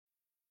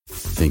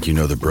Think you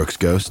know the Brooks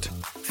Ghost?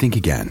 Think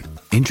again.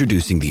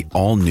 Introducing the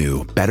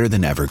all-new,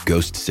 better-than-ever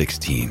Ghost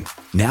 16.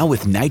 Now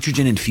with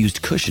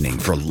nitrogen-infused cushioning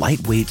for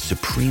lightweight,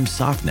 supreme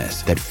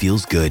softness that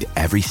feels good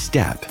every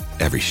step,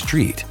 every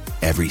street,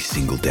 every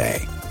single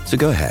day. So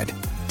go ahead,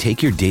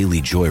 take your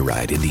daily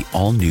joyride in the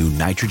all-new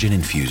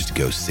nitrogen-infused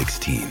Ghost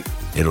 16.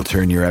 It'll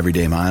turn your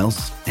everyday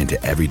miles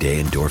into everyday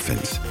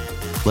endorphins.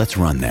 Let's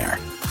run there.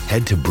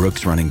 Head to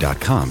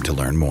brooksrunning.com to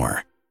learn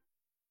more.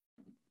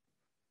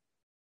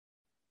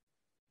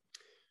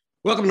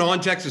 Welcome to On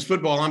Texas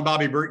Football. I'm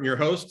Bobby Burton, your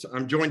host.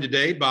 I'm joined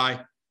today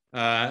by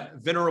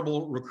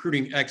venerable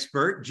recruiting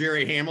expert,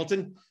 Jerry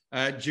Hamilton.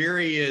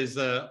 Jerry is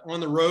on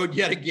the road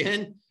yet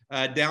again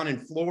down in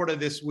Florida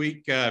this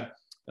week,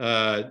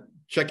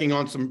 checking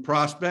on some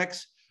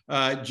prospects.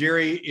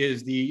 Jerry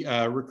is the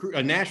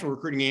national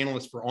recruiting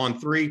analyst for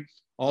On3,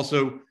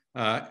 also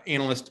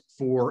analyst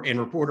for and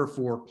reporter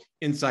for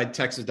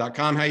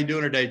InsideTexas.com. How you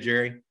doing today,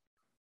 Jerry?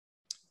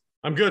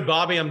 I'm good,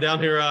 Bobby. I'm down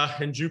here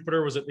in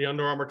Jupiter. Was at the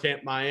Under Armour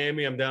camp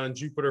Miami. I'm down in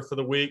Jupiter for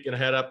the week and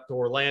head up to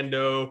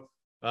Orlando,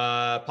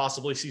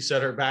 possibly see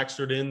Cedric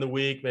Baxter in the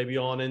week, maybe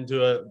on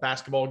into a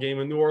basketball game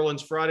in New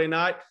Orleans Friday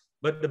night.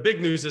 But the big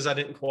news is I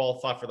didn't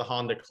qualify for the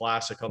Honda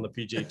Classic on the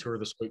PGA Tour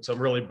this week, so I'm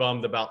really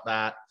bummed about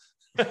that.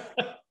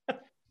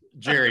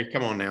 Jerry,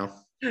 come on now.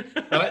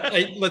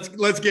 Hey,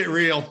 let's get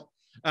real.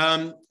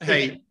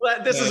 Hey,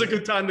 this is a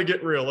good time to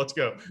get real. Let's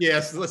go.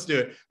 Yes, let's do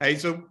it. Hey,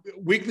 so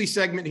weekly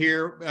segment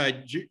here.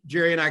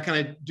 Jerry and I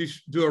kind of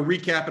do a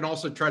recap and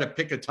also try to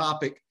pick a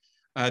topic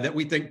that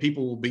we think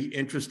people will be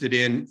interested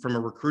in from a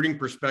recruiting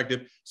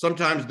perspective.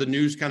 Sometimes the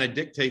news kind of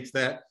dictates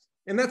that,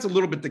 and that's a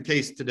little bit the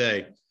case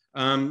today.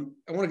 I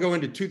want to go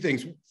into two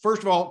things.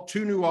 First of all,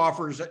 two new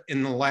offers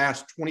in the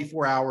last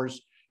 24 hours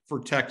for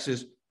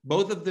Texas,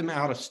 both of them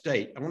out of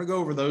state. I want to go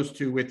over those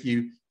two with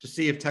you to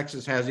see if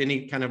Texas has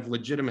any kind of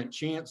legitimate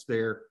chance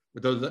there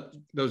with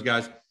those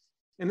guys.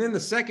 And then the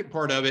second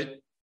part of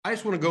it, I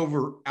just want to go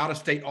over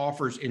out-of-state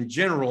offers in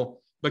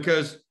general,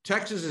 because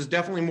Texas is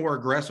definitely more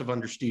aggressive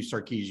under Steve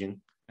Sarkisian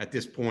at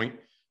this point.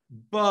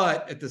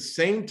 But at the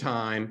same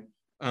time,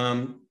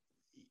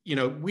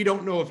 we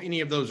don't know if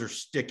any of those are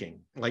sticking.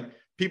 Like,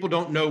 people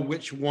don't know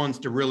which ones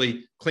to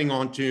really cling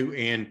on to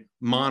and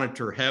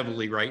monitor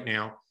heavily right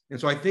now. And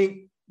so I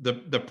think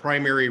the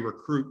primary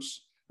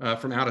recruits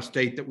from out of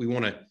state that we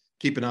want to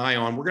keep an eye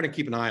on, we're going to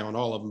keep an eye on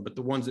all of them, but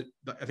the ones that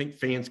I think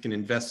fans can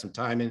invest some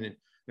time in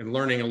and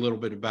learning a little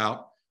bit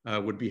about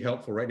would be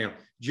helpful right now.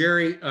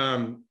 Jerry,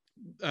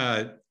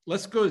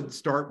 let's go and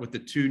start with the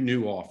two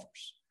new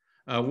offers.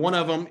 One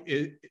of them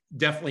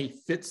definitely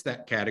fits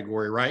that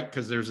category, right?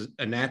 Because there's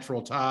a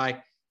natural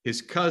tie.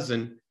 His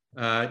cousin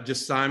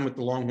just signed with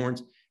the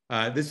Longhorns.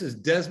 This is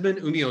Desmond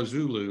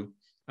Umeozulu,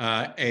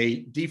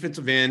 a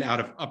defensive end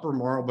out of Upper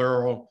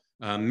Marlboro,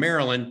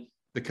 Maryland,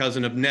 the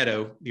cousin of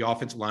Neto, the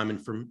offensive lineman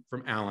from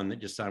Allen that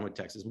just signed with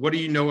Texas. What do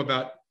you know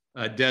about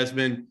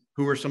Desmond?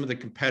 Who are some of the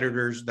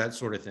competitors, that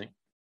sort of thing?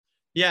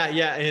 Yeah.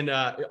 And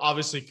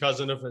obviously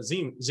cousin of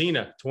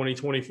Zena,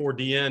 2024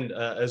 D-end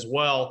as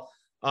well.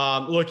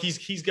 Look,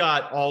 he's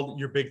got all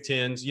your Big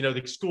Tens,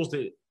 the schools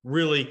that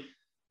really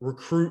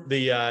recruit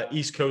the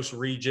East Coast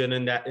region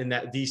in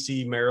that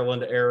DC,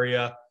 Maryland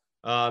area.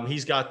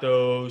 He's got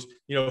those.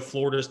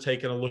 Florida's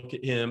taken a look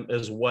at him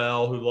as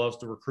well, who loves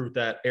to recruit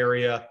that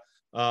area.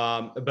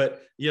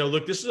 But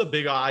look, this is a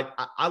big,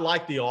 I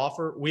like the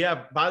offer.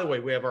 By the way,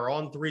 we have our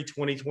On3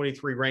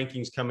 2023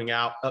 rankings coming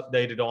out,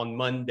 updated on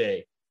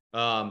Monday.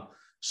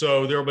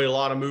 So there'll be a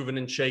lot of moving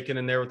and shaking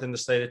in there within the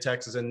state of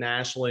Texas and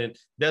nationally. And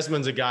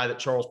Desmond's a guy that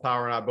Charles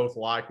Power and I both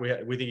like. We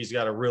think he's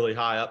got a really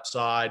high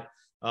upside.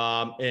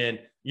 And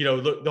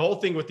the whole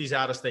thing with these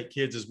out-of-state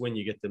kids is when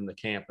you get them to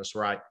campus,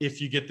 right? If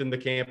you get them to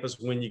campus,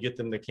 when you get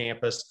them to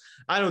campus,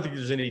 I don't think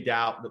there's any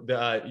doubt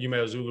that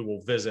Umeozulu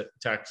will visit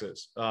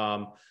Texas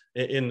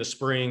in the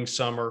spring,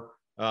 summer.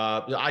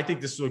 I think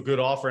this is a good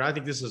offer, and I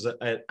think this is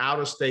an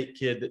out-of-state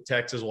kid that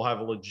Texas will have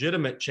a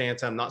legitimate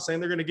chance. I'm not saying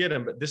they're going to get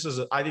him, but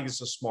I think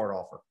it's a smart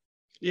offer.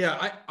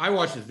 Yeah, I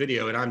watched this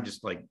video, and I'm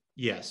just like,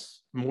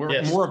 yes, more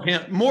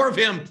of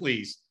him,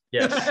 please.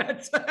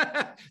 Yes,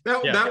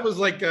 that was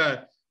like.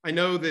 I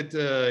know that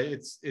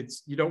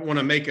it's you don't want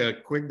to make a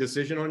quick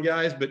decision on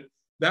guys, but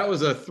that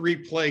was a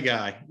 3-play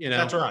guy.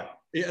 That's right.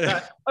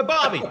 Yeah.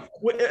 Bobby,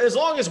 as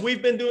long as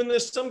we've been doing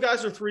this, some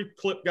guys are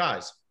 3-clip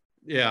guys.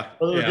 Yeah.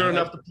 They're good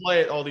enough to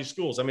play at all these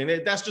schools. I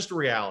mean, that's just a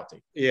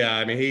reality. Yeah.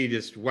 I mean, he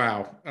just,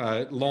 wow.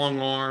 Long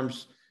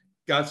arms,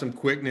 got some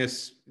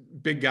quickness.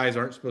 Big guys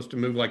aren't supposed to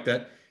move like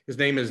that. His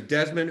name is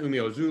Desmond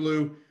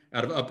Umeozulu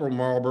out of Upper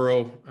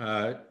Marlboro,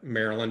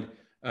 Maryland.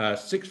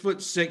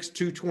 6'6",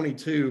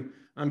 222.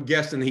 I'm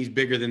guessing he's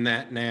bigger than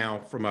that now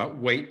from a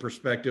weight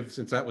perspective,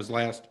 since that was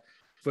last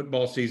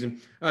football season.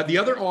 The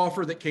other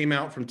offer that came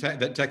out from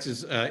that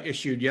Texas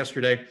issued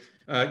yesterday,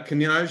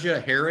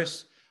 Kanaja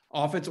Harris,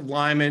 offensive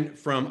lineman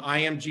from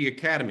IMG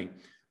Academy.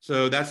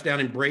 So that's down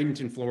in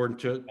Bradenton,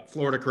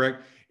 Florida,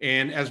 correct?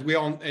 And as we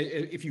all,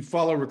 if you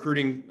follow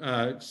recruiting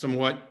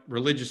somewhat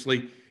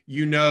religiously,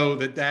 you know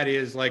that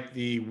is like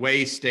the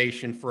way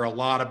station for a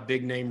lot of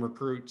big name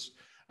recruits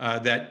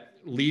that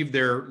leave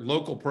their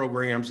local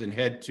programs and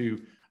head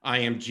to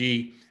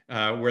IMG,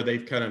 where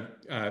they've kind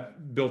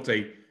of built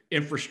a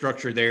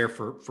infrastructure there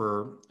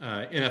for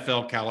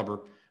NFL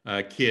caliber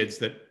kids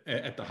that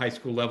at the high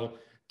school level.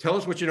 Tell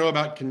us what you know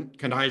about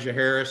Kanaijah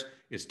Harris.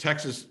 Is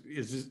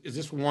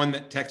this one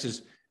that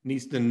Texas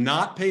needs to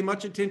not pay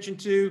much attention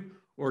to,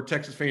 or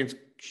Texas fans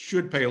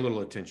should pay a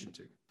little attention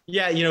to?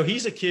 Yeah,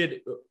 he's a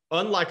kid,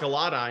 unlike a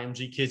lot of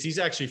IMG kids, he's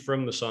actually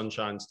from the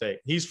Sunshine State.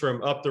 He's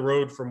from up the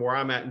road from where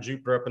I'm at in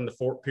Jupiter, up in the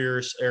Fort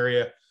Pierce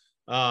area.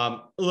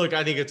 Look,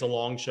 I think it's a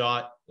long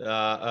shot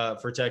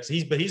for Texas.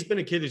 He's been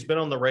a kid who's been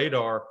on the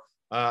radar.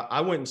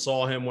 I went and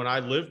saw him when I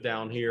lived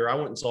down here. I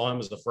went and saw him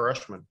as a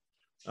freshman.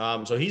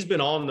 So he's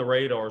been on the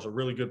radar as a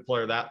really good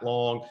player that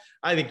long.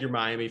 I think your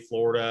Miami,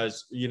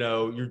 Florida's,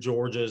 your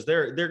Georgia's,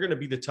 they're going to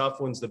be the tough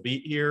ones to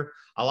beat here.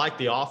 I like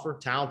the offer,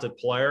 talented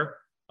player.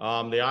 The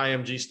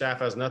IMG staff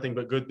has nothing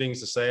but good things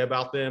to say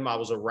about them. I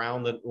was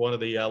around one of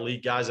the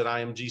league guys at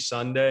IMG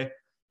Sunday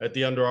at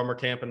the Under Armour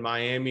camp in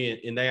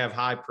Miami, and they have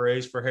high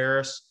praise for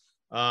Harris.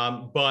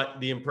 But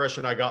the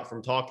impression I got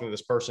from talking to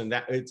this person,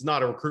 that it's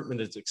not a recruitment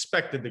that's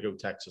expected to go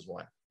Texas'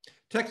 way.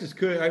 Texas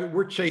could.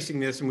 We're chasing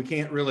this, and we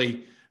can't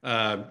really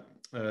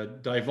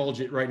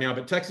divulge it right now.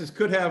 But Texas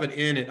could have an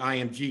in at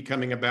IMG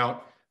coming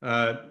about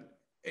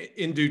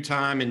in due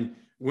time, and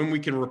when we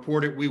can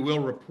report it, we will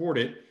report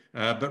it.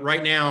 But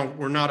right now,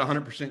 we're not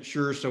 100%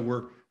 sure, so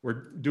we're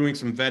doing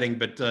some vetting.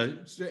 But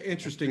it's an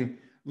interesting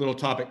little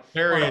topic.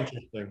 Very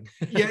interesting.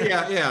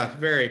 Yeah,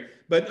 very.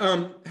 But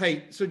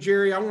hey, so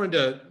Jerry, I wanted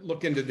to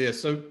look into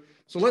this. So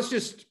let's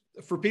just,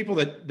 for people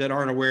that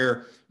aren't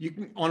aware, you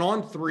can on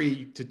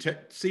On3 to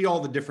see all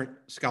the different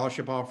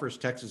scholarship offers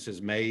Texas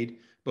has made,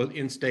 both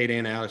in-state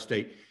and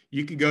out-of-state.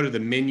 You can go to the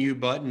menu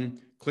button,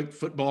 click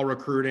football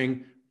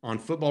recruiting. On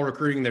football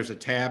recruiting, there's a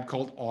tab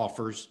called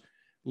offers.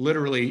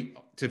 Literally,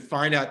 to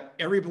find out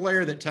every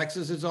player that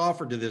Texas has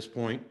offered to this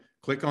point,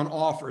 click on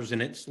offers,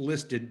 and it's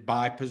listed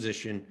by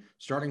position,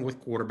 starting with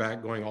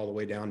quarterback, going all the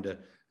way down to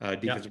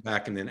defensive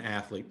back and then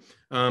athlete.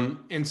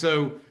 And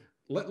so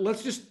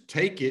let's just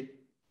take it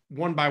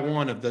one by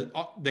one of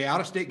the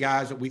out-of-state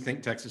guys that we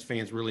think Texas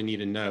fans really need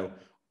to know.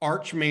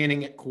 Arch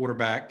Manning at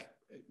quarterback,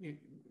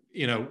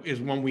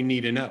 is one we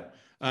need to know.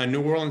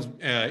 New Orleans,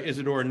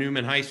 Isidore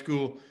Newman High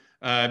School.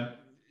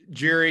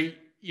 Jerry,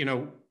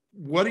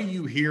 what are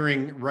you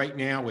hearing right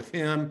now with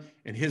him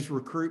and his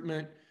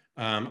recruitment?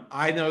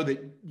 I know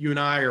that you and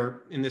I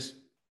are in this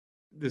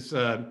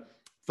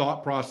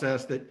thought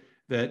process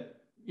that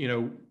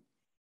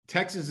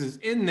Texas is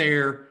in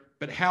there,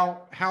 but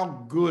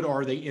how good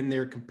are they in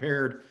there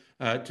compared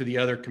to the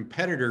other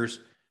competitors?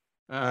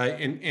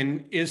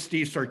 And is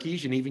Steve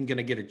Sarkisian even going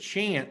to get a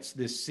chance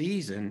this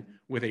season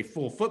with a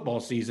full football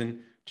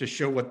season to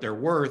show what they're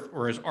worth,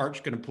 or is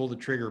Arch going to pull the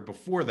trigger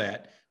before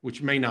that,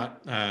 which may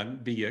not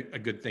be a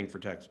good thing for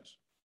Texas?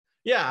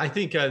 Yeah, I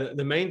think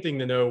the main thing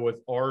to know with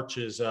Arch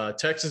is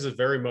Texas is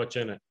very much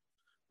in it.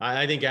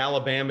 I think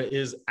Alabama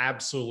is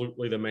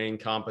absolutely the main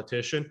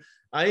competition.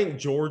 I think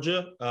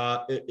Georgia,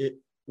 it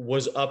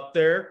was up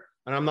there,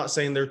 and I'm not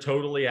saying they're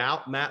totally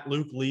out. Matt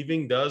Luke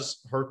leaving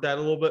does hurt that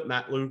a little bit.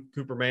 Matt Luke,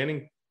 Cooper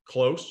Manning,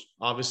 close.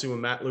 Obviously, when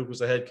Matt Luke was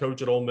the head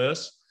coach at Ole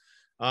Miss.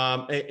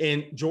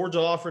 And Georgia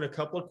offered a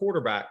couple of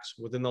quarterbacks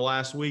within the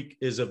last week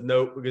is of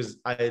note, because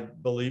I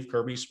believe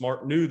Kirby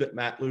Smart knew that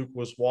Matt Luke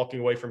was walking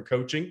away from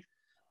coaching.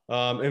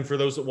 And for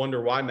those that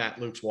wonder why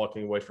Matt Luke's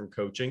walking away from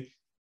coaching,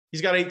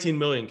 he's got $18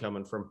 million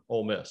coming from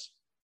Ole Miss.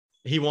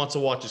 He wants to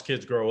watch his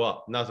kids grow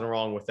up. Nothing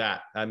wrong with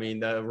that. I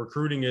mean,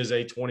 recruiting is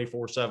a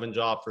 24/7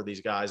 job for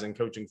these guys and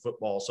coaching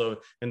football. So,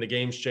 and the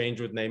games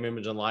change with name,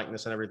 image, and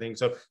likeness and everything.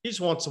 So he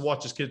just wants to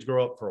watch his kids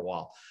grow up for a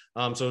while.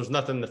 So there's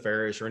nothing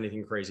nefarious or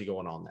anything crazy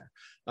going on there.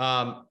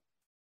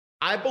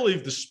 I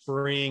believe the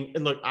spring,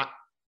 and look,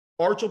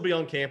 Arch will be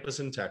on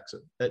campus in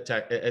Texas,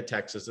 at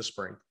Texas this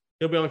spring.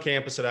 He'll be on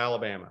campus at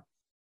Alabama.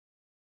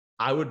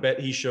 I would bet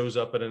he shows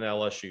up at an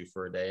LSU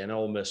for a day, an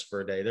Ole Miss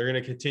for a day. They're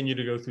going to continue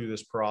to go through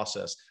this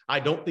process.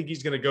 I don't think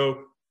he's going to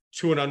go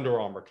to an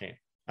Under Armour camp.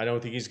 I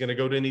don't think he's going to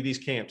go to any of these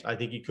camps. I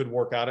think he could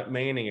work out at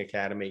Manning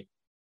Academy,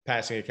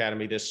 Passing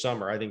Academy this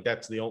summer. I think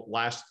that's the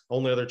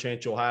only other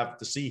chance you'll have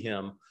to see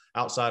him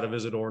outside of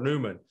Isidore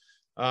Newman.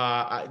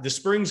 The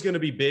spring's going to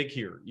be big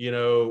here.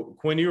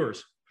 Quinn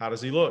Ewers, how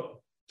does he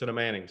look to the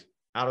Mannings?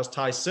 How does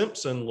Ty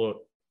Simpson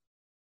look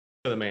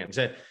to the Mannings?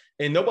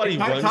 And nobody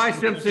runs. Ty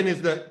Simpson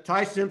is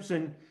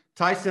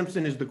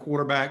the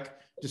quarterback.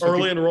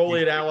 Early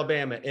enrollee at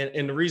Alabama.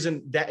 And the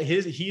reason that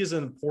he is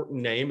an important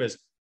name is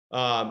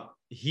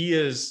he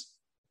is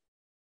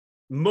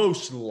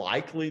most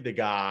likely the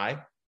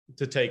guy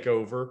to take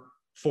over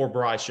for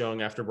Bryce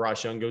Young after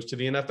Bryce Young goes to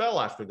the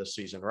NFL after this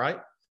season, right?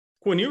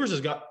 Quinn Ewers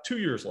has got 2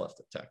 years left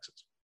at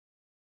Texas.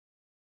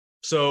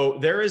 So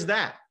there is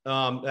that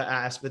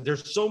aspect.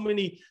 There's so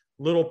many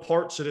little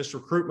parts of this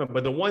recruitment.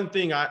 But the one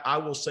thing I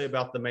will say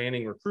about the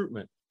Manning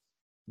recruitment,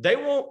 they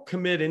won't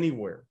commit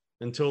anywhere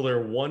until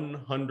they're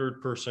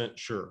 100%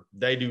 sure.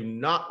 They do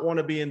not want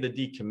to be in the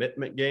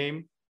decommitment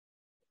game,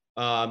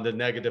 the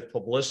negative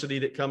publicity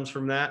that comes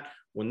from that.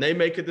 When they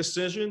make a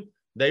decision,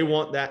 They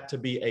want that to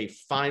be a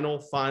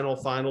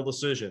final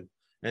decision.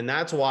 And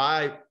that's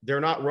why they're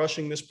not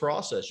rushing this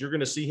process. You're going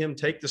to see him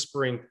take the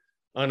spring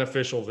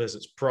unofficial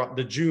visits,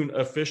 the June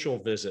official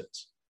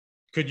visits.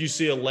 Could you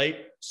see a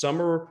late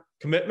summer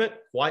commitment?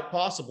 Quite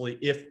possibly,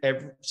 if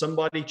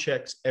somebody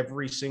checks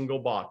every single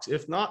box.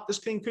 If not, this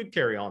thing could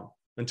carry on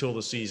until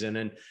the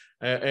season.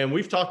 And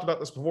we've talked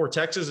about this before.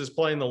 Texas is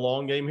playing the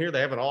long game here.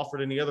 They haven't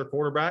offered any other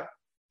quarterback.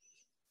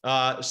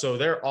 So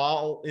they're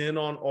all in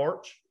on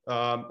Arch,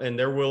 and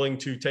they're willing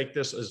to take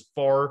this as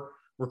far,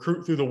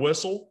 recruit through the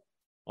whistle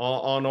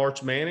on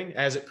Arch Manning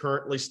as it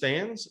currently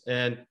stands.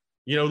 And,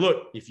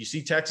 look, if you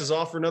see Texas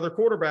offer another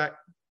quarterback,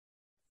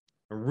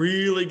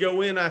 really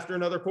go in after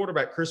another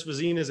quarterback. Chris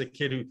Vezina is a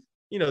kid who,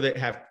 they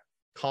have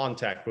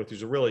contact with,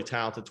 who's a really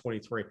talented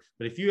 23.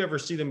 But if you ever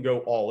see them go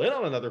all in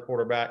on another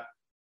quarterback,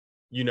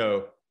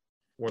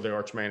 where the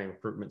Arch Manning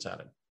recruitment's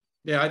headed.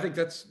 Yeah, I think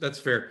that's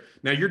fair.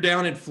 Now you're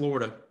down in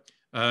Florida.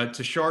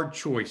 Tashard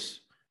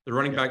Choice, the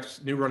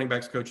new running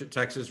backs coach at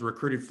Texas,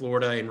 recruited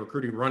Florida and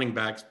recruiting running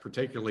backs,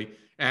 particularly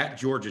at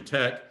Georgia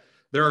Tech.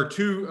 There are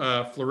two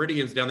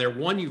Floridians down there.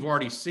 One you've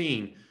already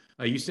seen.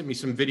 You sent me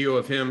some video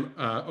of him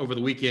over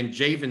the weekend,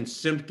 Javen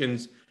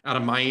Simpkins out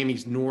of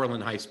Miami's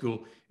Norland High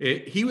School.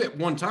 He at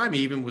one time, he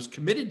even was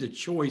committed to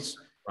Choice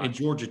in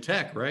Georgia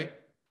Tech, right?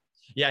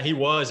 Yeah, he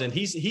was. And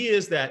he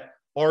is that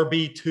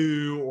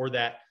RB2 or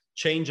that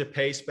change of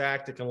pace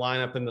back that can line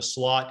up in the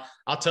slot.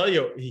 I'll tell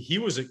you, he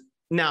was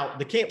now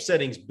the camp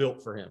setting's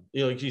built for him.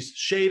 He's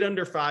shade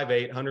under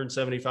 5'8",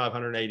 175,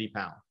 180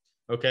 pounds.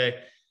 Okay.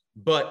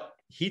 But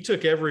he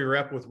took every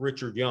rep with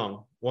Richard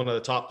Young, one of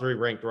the top 3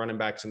 ranked running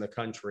backs in the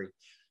country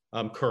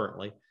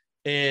currently.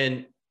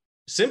 And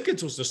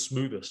Simpkins was the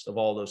smoothest of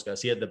all those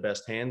guys. He had the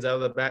best hands out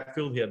of the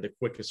backfield. He had the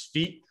quickest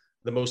feet,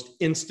 the most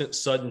instant,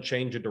 sudden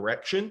change of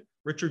direction.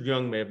 Richard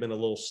Young may have been a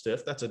little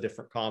stiff. That's a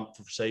different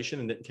conversation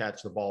and didn't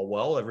catch the ball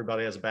well.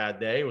 Everybody has a bad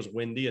day. It was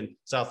windy in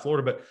South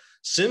Florida. But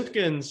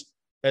Simpkins,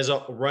 as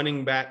a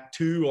running back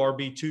 2,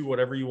 RB2,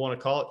 whatever you want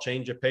to call it,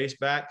 change of pace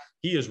back,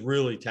 he is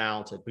really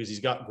talented because he's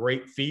got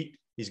great feet.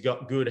 He's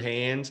got good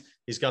hands.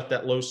 He's got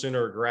that low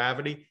center of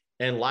gravity.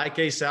 And like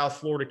a South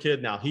Florida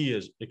kid, now he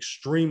is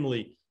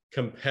extremely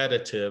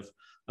competitive.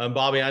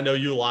 Bobby, I know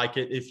you like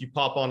it. If you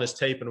pop on his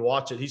tape and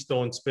watch it, he's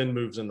throwing spin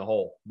moves in the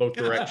hole, both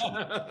directions.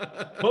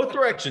 Both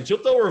directions. He'll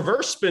throw a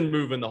reverse spin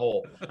move in the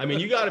hole. I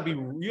mean, you got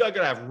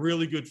to have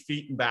really good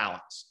feet and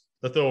balance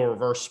to throw a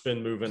reverse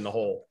spin move in the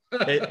hole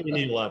at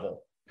any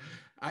level.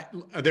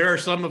 There are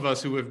some of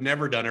us who have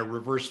never done a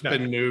reverse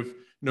spin move,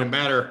 no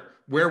matter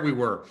where we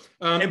were.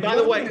 And by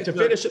the way,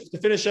 to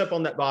finish up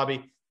on that,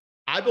 Bobby,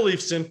 I believe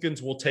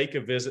Simpkins will take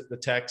a visit to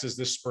Texas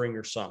this spring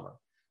or summer.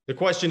 The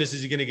question is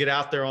he going to get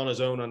out there on his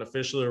own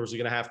unofficially, or is he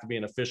going to have to be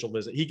an official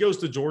visit? He goes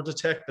to Georgia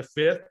Tech the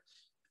 5th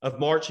of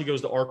March. He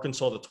goes to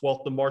Arkansas the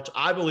 12th of March.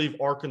 I believe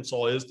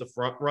Arkansas is the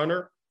front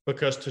runner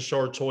because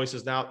Tashard Choice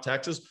is now at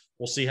Texas.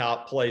 We'll see how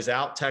it plays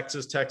out.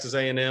 Texas, Texas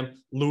A&M,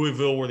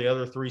 Louisville were the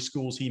other 3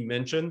 schools he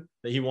mentioned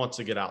that he wants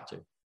to get out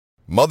to.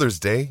 Mother's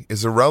Day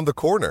is around the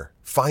corner.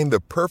 Find the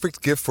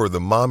perfect gift for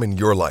the mom in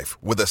your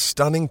life with a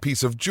stunning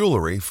piece of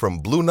jewelry from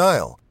Blue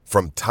Nile.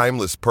 From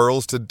timeless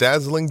pearls to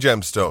dazzling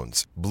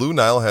gemstones, Blue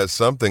Nile has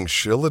something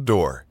she'll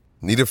adore.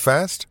 Need it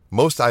fast?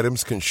 Most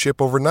items can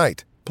ship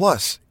overnight.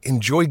 Plus,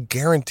 enjoy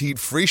guaranteed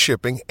free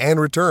shipping and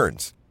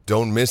returns.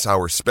 Don't miss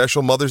our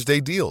special Mother's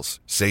Day deals.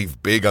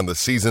 Save big on the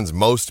season's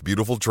most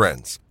beautiful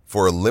trends.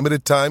 For a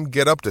limited time,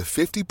 get up to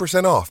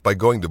 50% off by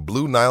going to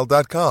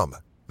BlueNile.com.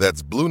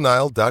 That's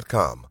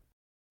BlueNile.com.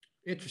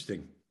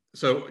 Interesting.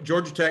 So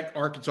Georgia Tech,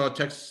 Arkansas,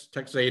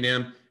 Texas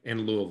A&M,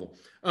 and Louisville.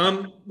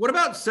 What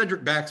about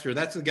Cedric Baxter?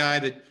 That's the guy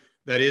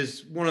that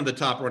is one of the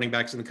top running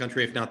backs in the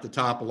country, if not the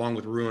top, along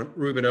with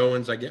Ruben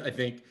Owens, I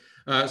think.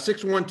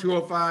 6'1",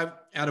 205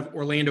 out of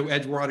Orlando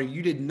Edgewater.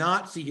 You did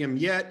not see him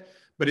yet,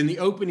 but in the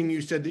opening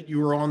you said that you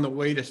were on the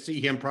way to see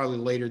him probably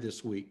later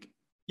this week.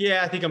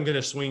 Yeah, I think I'm going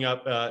to swing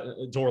up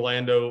to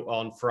Orlando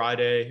on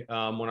Friday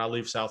when I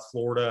leave South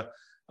Florida.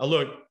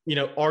 Look,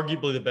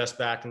 arguably the best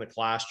back in the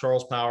class.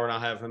 Charles Power and I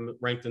have him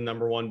ranked the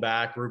number 1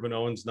 back. Ruben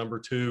Owens, number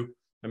 2.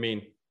 I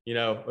mean,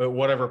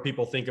 whatever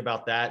people think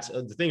about that.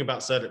 The thing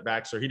about Cedric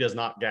Baxter, he does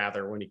not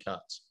gather when he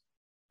cuts.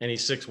 And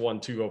he's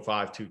 6'1",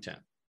 205, 210.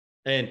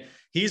 And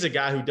he's a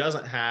guy who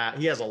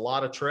he has a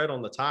lot of tread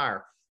on the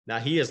tire. Now,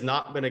 he has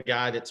not been a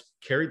guy that's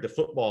carried the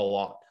football a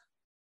lot.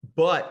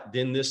 But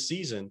then this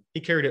season, he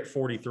carried it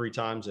 43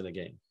 times in a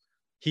game.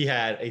 He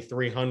had a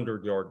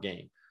 300-yard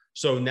game.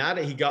 So now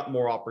that he got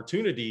more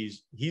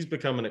opportunities, he's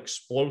become an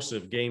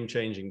explosive,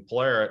 game-changing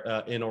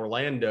player in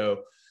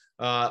Orlando.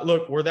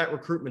 Look, where that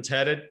recruitment's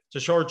headed,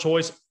 Tashard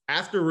Choice,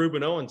 after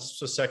Ruben Owens, it's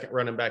the second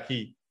running back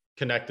he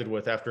connected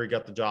with after he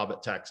got the job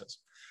at Texas.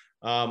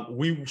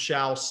 We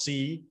shall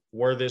see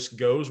where this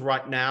goes.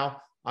 Right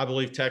now, I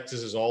believe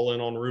Texas is all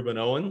in on Ruben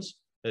Owens.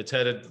 It's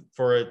headed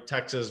for a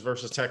Texas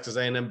versus Texas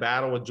A&M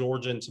battle with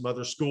Georgia and some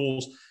other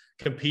schools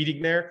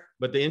competing there.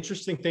 But the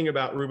interesting thing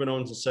about Ruben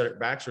Owens and Cedric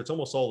Baxter, it's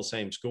almost all the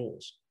same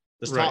schools.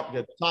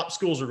 The top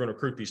schools are going to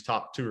recruit these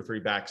top 2 or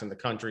 3 backs in the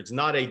country. It's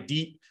not a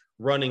deep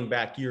running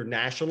back year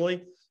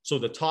nationally. So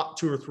the top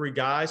 2 or 3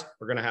 guys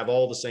are going to have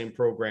all the same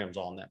programs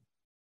on them.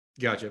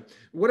 Gotcha.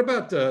 What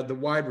about the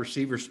wide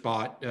receiver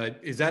spot?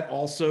 Is that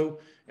also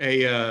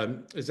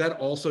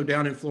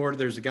down in Florida?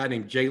 There's a guy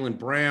named Jaylen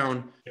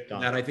Brown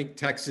that I think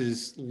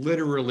Texas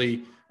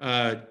literally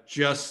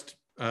just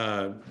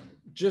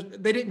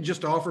they didn't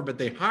just offer, but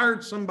they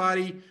hired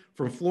somebody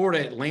from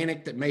Florida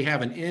Atlantic that may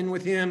have an in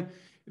with him.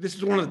 This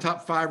is one of the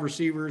top 5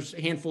 receivers,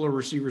 handful of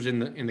receivers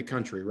in the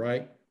country,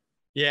 right?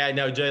 Yeah, I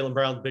know Jaylen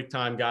Brown's a big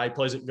time guy. He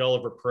plays at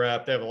Gulliver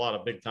Prep. They have a lot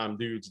of big time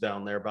dudes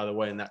down there, by the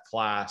way, in that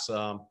class.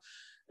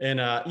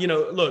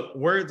 Look,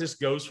 where this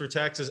goes for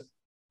Texas,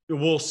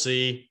 we'll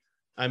see.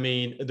 I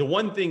mean, the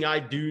one thing I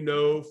do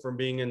know from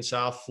being in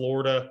South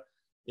Florida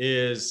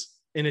is,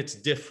 and it's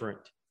different,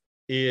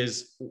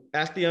 is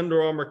at the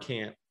Under Armour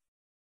camp,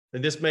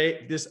 and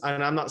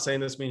and I'm not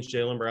saying this means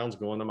Jaylen Brown's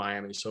going to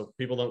Miami, so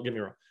people don't get me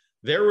wrong.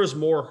 There was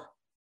more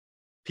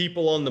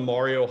people on the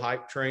Mario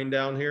hype train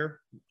down here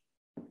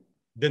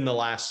than the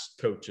last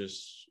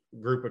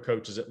group of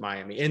coaches at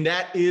Miami. And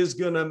that is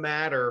going to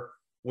matter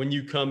when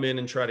you come in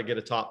and try to get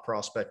a top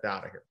prospect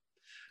out of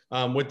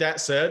here. With that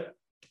said,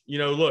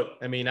 look,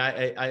 I mean,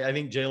 I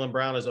think Jaylen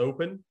Brown is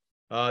open.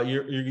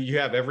 You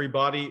have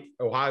everybody,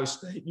 Ohio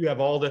State, you have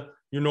all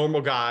your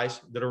normal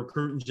guys that are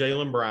recruiting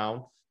Jaylen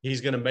Brown. He's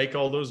going to make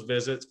all those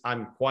visits.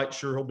 I'm quite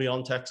sure he'll be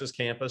on Texas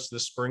campus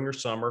this spring or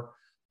summer.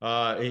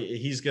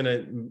 He's going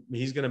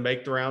to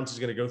make the rounds. He's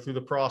going to go through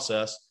the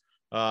process.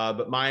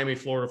 But Miami,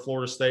 Florida,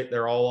 Florida State,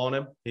 they're all on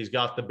him. He's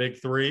got the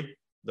big 3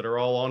 that are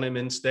all on him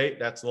in state.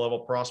 That's the level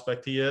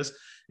prospect he is.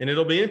 And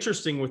it'll be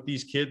interesting with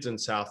these kids in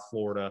South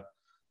Florida.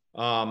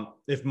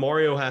 If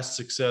Mario has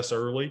success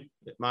early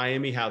at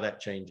Miami, how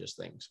that changes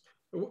things.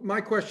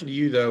 My question to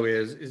you, though,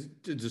 is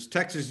does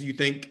Texas, you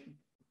think,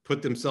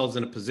 put themselves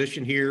in a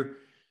position here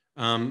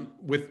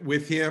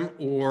with him,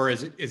 or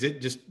is it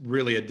just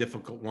really a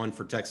difficult one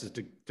for Texas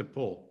to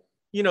pull?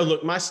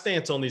 Look, my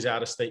stance on these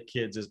out-of-state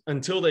kids is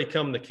until they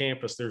come to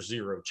campus, there's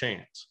 0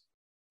 chance.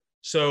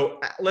 So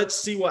let's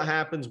see what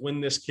happens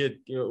when this kid,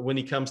 when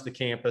he comes to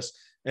campus,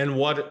 and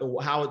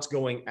how it's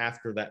going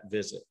after that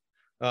visit.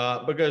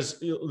 Because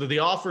the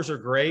offers are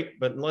great,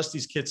 but unless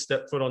these kids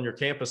step foot on your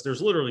campus,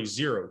 there's literally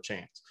 0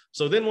 chance.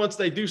 So then once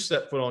they do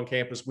step foot on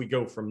campus, we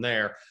go from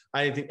there.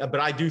 But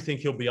I do think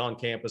he'll be on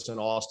campus in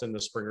Austin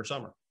this spring or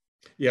summer.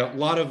 Yeah, a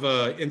lot of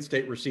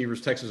in-state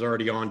receivers Texas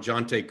already on.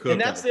 Jonte Cook.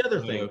 And that's the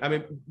other thing. I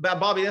mean,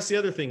 Bobby, that's the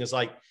other thing is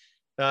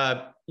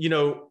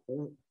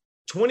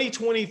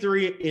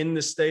 2023 in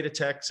the state of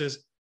Texas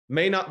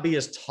may not be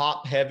as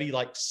top heavy,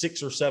 like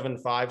 6 or 7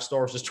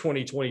 5-stars as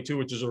 2022,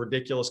 which is a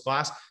ridiculous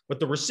class. But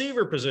the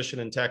receiver position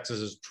in Texas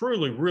is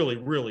truly, really,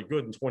 really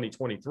good in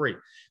 2023.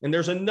 And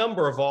there's a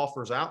number of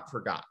offers out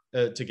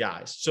to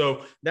guys.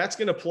 So that's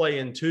going to play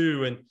in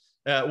too. And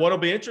what'll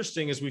be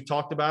interesting, as we've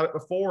talked about it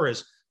before,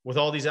 is with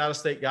all these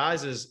out-of-state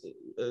guys is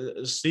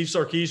Steve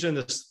Sarkisian,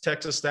 the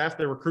Texas staff,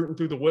 they're recruiting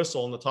through the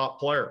whistle on the top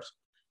players.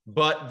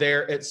 But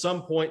they're at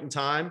some point in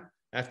time,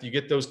 after you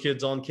get those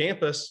kids on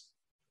campus,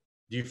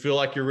 do you feel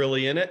like you're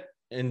really in it?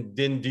 And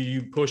then do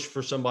you push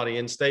for somebody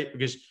in state?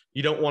 Because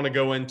you don't want to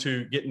go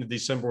into getting to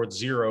December with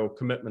 0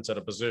 commitments at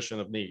a position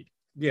of need.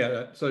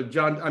 Yeah. So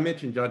I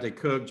mentioned Jonte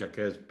Cook,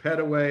 Jaquez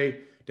Petaway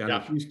down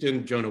in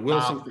Houston, Jonah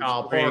Wilson,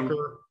 Kyle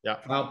Parker,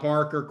 Kyle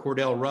Parker,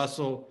 Cordell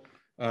Russell,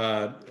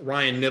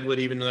 Ryan Niblett,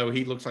 even though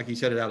he looks like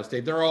he's headed out of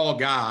state. They're all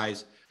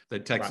guys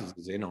that Texas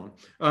is in on.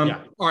 All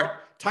right.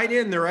 Tight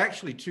end, there are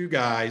actually 2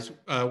 guys,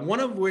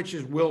 one of which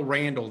is Will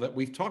Randall that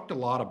we've talked a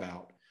lot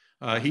about.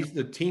 He's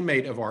the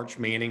teammate of Arch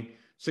Manning,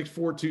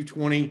 6'4",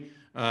 220.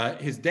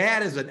 His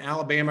dad is an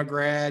Alabama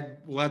grad.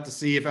 We'll have to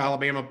see if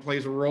Alabama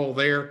plays a role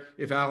there,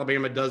 if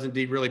Alabama does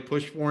indeed really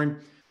push for him.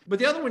 But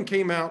the other one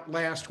came out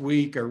last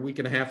week or a week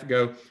and a half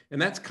ago,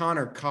 and that's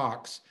Connor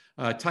Cox,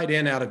 tight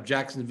end out of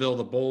Jacksonville,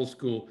 the Bowl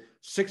School,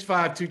 6'5",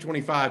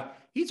 225.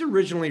 He's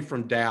originally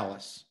from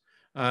Dallas.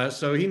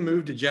 So he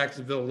moved to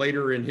Jacksonville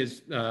later in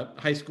his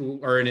high school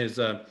or in his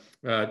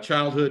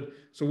childhood.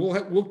 So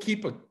we'll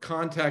keep a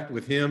contact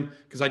with him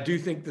because I do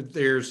think that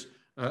there's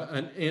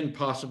an end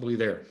possibly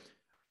there.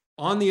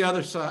 On the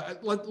other side,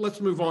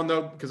 let's move on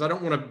though, because I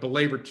don't want to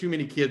belabor too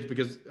many kids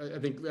because I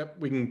think that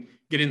we can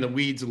get in the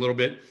weeds a little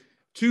bit.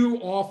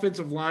 2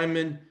 offensive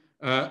linemen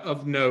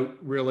of note,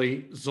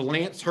 really.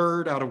 Zalance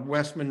Hurd out of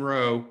West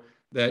Monroe,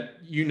 that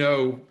you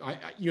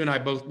and I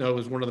both know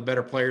is one of the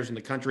better players in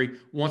the country,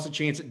 wants a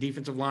chance at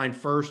defensive line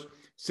first,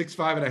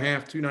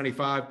 6'5.5",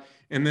 295.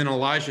 And then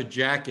Elijah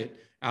Jackett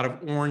out of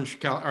Orange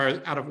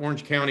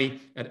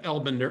County at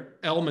El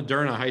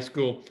Moderna High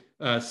School,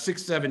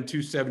 6'7",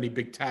 270,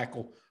 big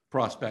tackle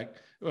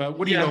prospect.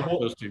 What do you know about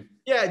those 2?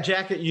 Yeah,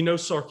 Jackett,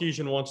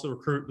 Sarkisian wants to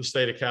recruit the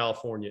state of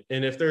California.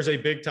 And if there's a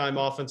big-time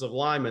offensive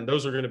lineman,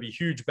 those are going to be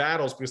huge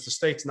battles because the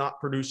state's not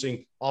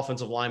producing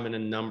offensive linemen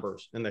in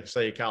numbers in the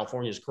state of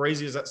California, as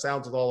crazy as that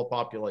sounds with all the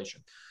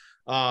population.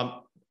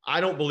 I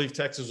don't believe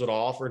Texas would have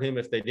offered him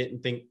if they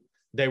didn't think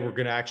they were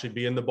going to actually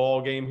be in the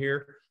ball game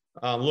here.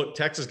 Look,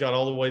 Texas got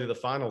all the way to the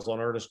finals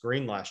on Ernest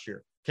Green last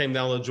year, came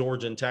down to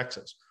Georgia and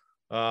Texas.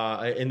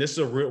 And this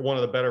is one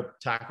of the better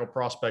tackle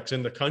prospects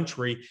in the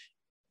country.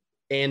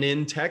 And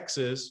in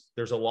Texas,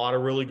 there's a lot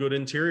of really good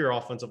interior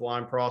offensive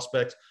line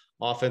prospects,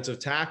 offensive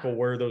tackle.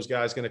 Where are those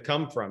guys going to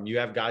come from? You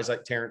have guys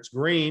like Terrence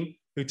Green,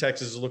 who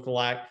Texas is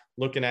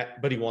looking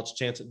at, but he wants a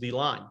chance at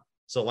D-line.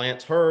 So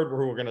Lance Hurd,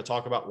 who we're going to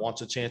talk about,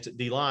 wants a chance at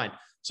D-line.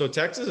 So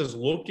Texas is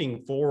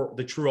looking for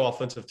the true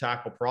offensive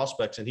tackle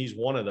prospects, and he's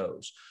one of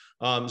those.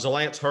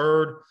 Lance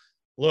Hurd,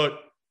 look,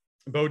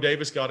 Bo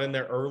Davis got in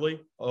there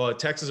early.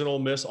 Texas and Ole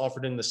Miss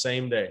offered him the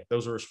same day.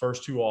 Those were his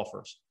first 2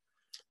 offers.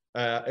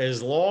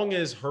 As long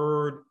as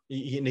Hurd,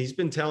 he's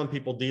been telling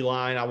people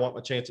D-line, I want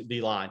my chance at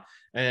D-line.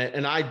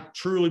 And I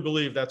truly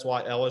believe that's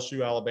why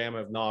LSU, Alabama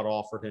have not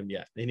offered him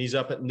yet. And he's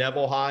up at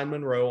Neville High in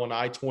Monroe on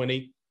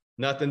I-20.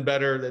 Nothing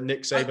better that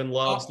Nick Saban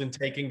loves than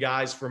taking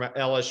guys from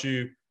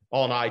LSU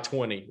on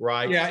I-20,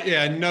 right?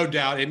 Yeah, no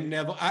doubt. And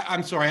Neville,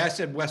 I'm sorry, I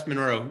said West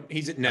Monroe.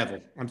 He's at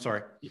Neville. I'm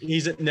sorry.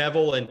 He's at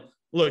Neville. And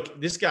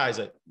look, this guy's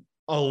an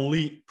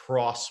elite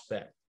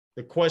prospect.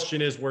 The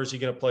question is, where's he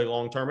going to play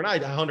long-term? And I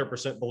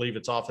 100% believe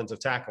it's offensive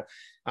tackle.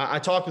 I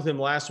talked with him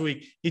last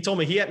week. He told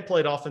me he hadn't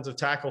played offensive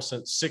tackle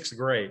since 6th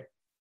grade.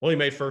 Well, he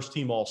made first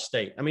team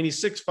All-State. I mean,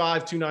 he's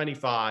 6'5",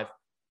 295.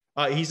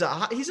 He's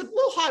a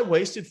little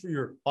high-waisted for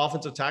your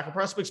offensive tackle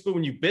prospects, but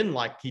when you bend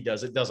like he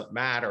does, it doesn't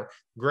matter.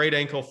 Great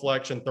ankle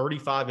flexion,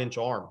 35-inch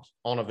arms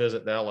on a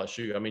visit to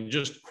LSU. I mean,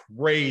 just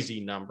crazy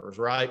numbers,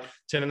 right?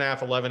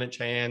 10.5, 11-inch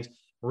hands,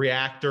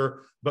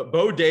 reactor. But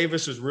Bo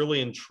Davis is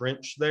really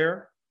entrenched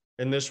there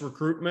in this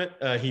recruitment.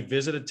 He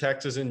visited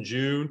Texas in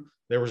June.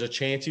 There was a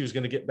chance he was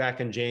going to get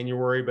back in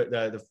January, but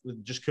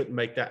just couldn't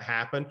make that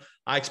happen.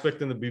 I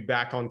expect him to be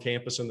back on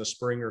campus in the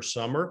spring or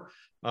summer.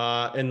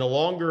 And the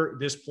longer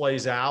this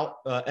plays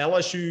out,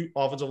 LSU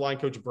offensive line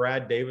coach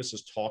Brad Davis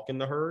is talking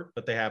to Hurd,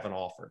 but they haven't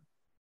offered.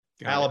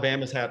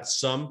 Alabama's had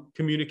some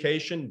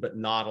communication, but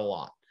not a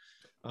lot.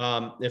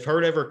 If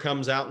Hurd ever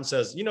comes out and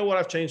says, you know what,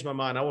 I've changed my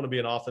mind, I want to be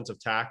an offensive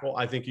tackle,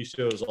 I think you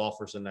see those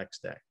offers the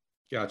next day.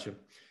 Gotcha.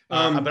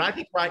 But I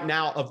think right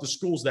now, of the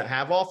schools that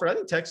have offered, I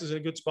think Texas is in a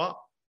good spot.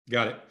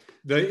 Got it.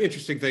 The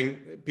interesting thing,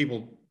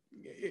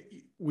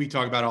 we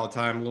talk about all the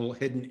time, little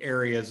hidden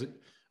areas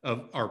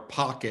of our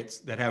pockets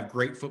that have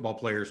great football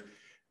players,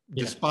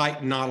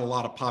 despite not a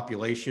lot of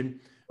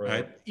population.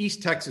 Right.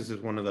 East Texas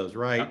is one of those,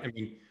 right? I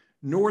mean,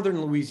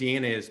 Northern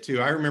Louisiana is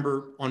too. I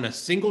remember on a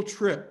single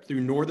trip through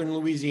Northern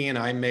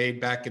Louisiana I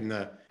made back in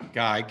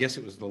I guess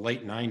it was the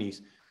late 90s.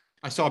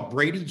 I saw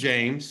Brady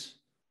James,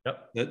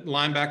 the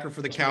linebacker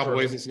for the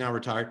Cowboys that's now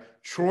retired.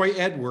 Troy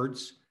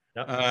Edwards.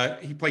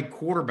 He played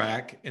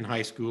quarterback in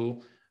high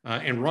school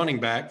and running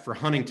back for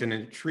Huntington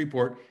and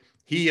Shreveport.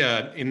 He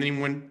and then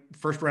went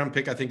first round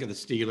pick, I think, of the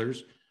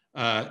Steelers.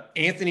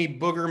 Anthony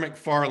Booger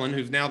McFarland,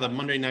 who's now the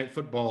Monday Night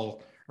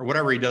Football or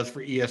whatever he does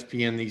for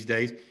ESPN these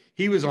days.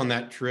 He was on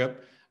that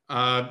trip.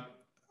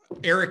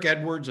 Eric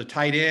Edwards, a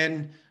tight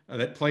end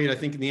that played, I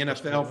think, in the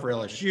NFL for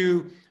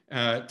LSU.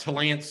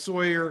 Talance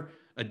Sawyer,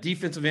 a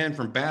defensive end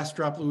from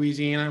Bastrop,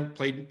 Louisiana,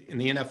 played in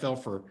the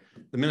NFL for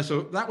the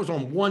Minnesota. That was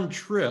on one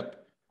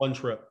trip. One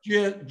trip.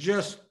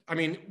 Just, I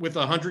mean, with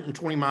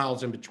 120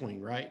 miles in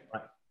between, right?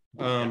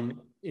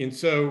 And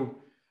so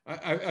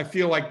I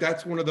feel like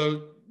that's one of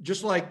those,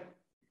 just like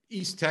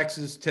East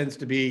Texas tends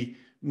to be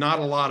not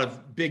a lot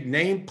of big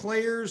name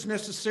players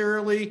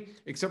necessarily,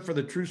 except for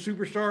the true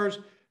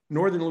superstars.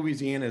 Northern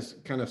Louisiana is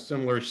kind of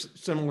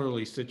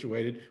similarly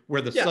situated,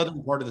 where the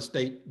southern part of the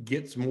state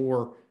gets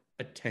more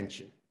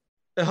attention.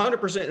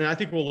 100%. And I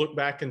think we'll look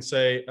back and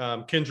say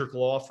Kendrick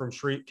Law from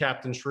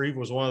Captain Shreve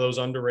was one of those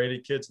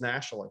underrated kids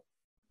nationally.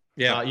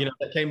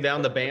 That came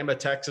down to Bama,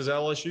 Texas,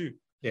 LSU.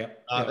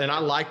 And I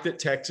like that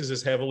Texas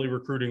is heavily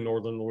recruiting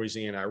Northern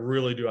Louisiana. I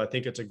really do. I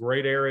think it's a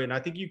great area, and I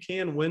think you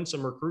can win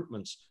some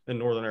recruitments in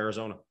Northern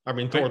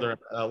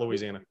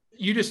Louisiana.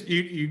 You just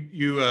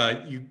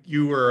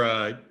you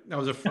were that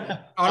was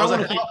a. I'll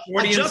jump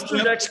to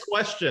the next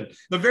question.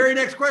 The very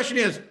next question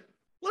is,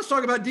 let's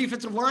talk about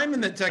defensive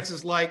linemen that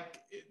Texas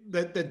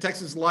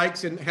Texas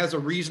likes and has a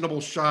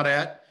reasonable shot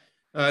at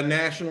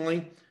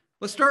nationally.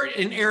 Let's start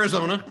in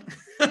Arizona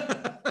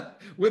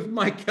with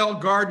Michael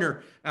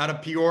Gardner out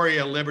of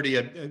Peoria Liberty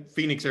at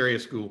Phoenix area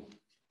school.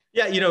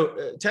 Yeah,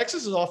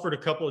 Texas has offered a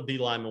couple of D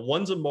linemen.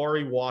 One's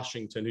Amari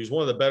Washington, who's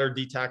one of the better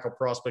D tackle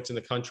prospects in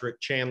the country at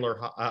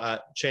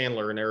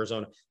Chandler in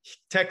Arizona.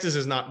 Texas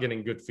is not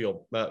getting good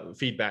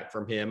feedback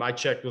from him. I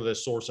checked with a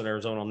source in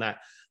Arizona on that.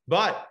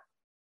 But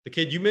the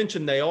kid you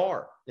mentioned, they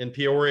are in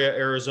Peoria,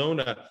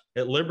 Arizona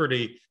at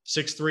Liberty,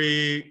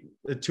 6'3",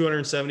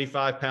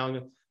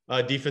 275-pound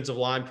defensive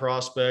line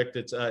prospect.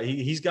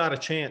 He's got a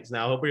chance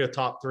now. He'll be a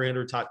top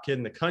 300 type kid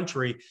in the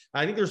country.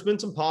 I think there's been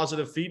some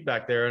positive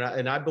feedback there.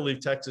 And I believe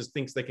Texas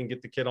thinks they can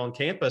get the kid on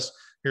campus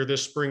here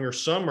this spring or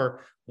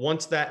summer.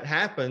 Once that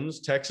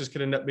happens, Texas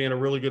could end up being a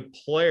really good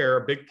player,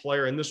 a big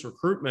player in this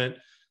recruitment.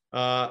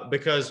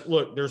 Because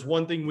look, there's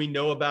one thing we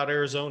know about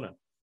Arizona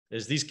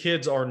is these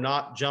kids are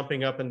not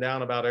jumping up and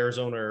down about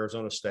Arizona or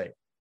Arizona State.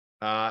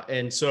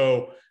 And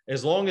so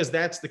as long as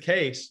that's the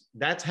case,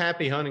 that's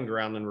happy hunting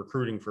ground and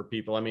recruiting for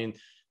people. I mean,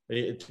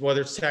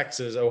 whether it's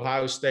Texas,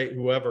 Ohio State,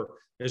 whoever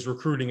is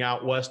recruiting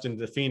out west into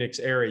the Phoenix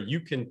area,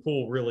 you can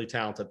pull really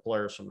talented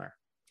players from there.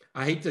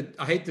 I hate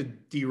to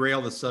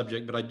derail the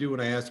subject, but I do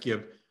want to ask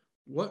you,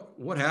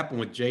 what happened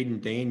with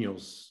Jaden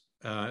Daniels,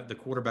 the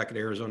quarterback at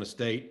Arizona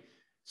State,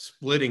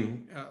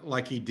 splitting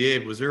like he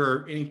did? Was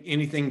there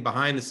anything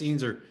behind the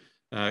scenes or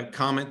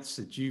comments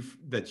that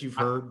you've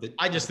heard?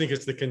 I just think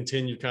it's the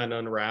continued kind of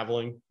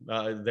unraveling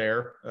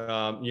there,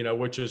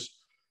 which is,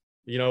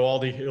 all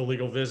the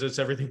illegal visits,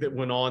 everything that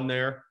went on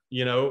there,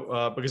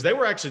 because they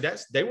were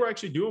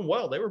actually doing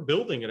well. They were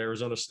building at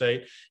Arizona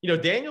State.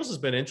 Daniels has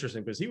been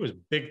interesting because he was a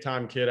big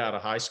time kid out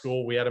of high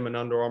school. We had him in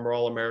Under Armour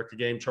All-America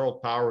game. Charles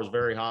Power was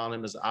very high on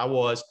him, as I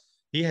was.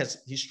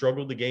 He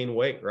struggled to gain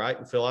weight, right,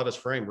 and fill out his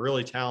frame.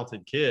 Really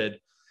talented kid.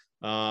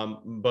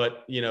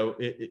 But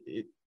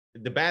the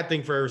bad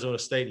thing for Arizona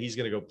State, he's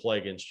going to go play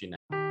against you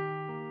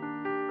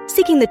now.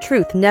 Seeking the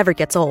truth never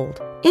gets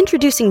old.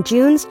 Introducing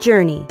June's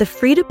Journey, the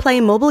free-to-play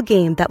mobile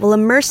game that will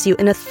immerse you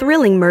in a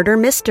thrilling murder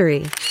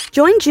mystery.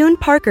 Join June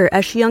Parker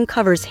as she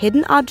uncovers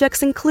hidden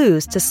objects and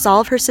clues to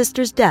solve her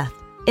sister's death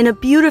in a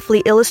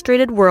beautifully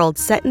illustrated world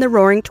set in the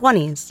Roaring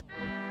 '20s.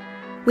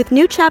 With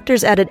new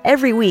chapters added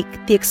every week,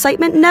 the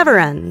excitement never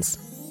ends.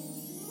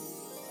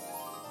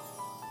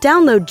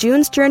 Download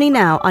June's Journey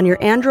now on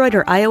your Android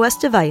or iOS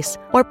device,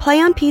 or play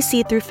on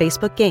PC through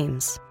Facebook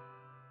Games.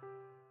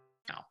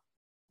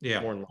 Yeah.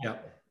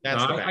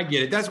 I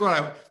get it. That's what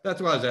I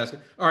was asking.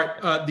 All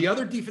right. The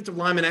other defensive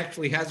lineman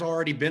actually has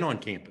already been on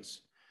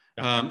campus.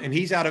 And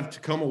he's out of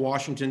Tacoma,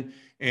 Washington,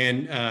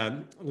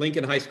 and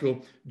Lincoln High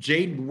School.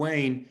 Jaden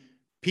Wayne,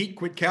 Pete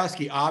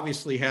Kwiatkowski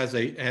obviously has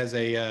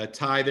a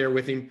tie there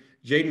with him.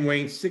 Jaden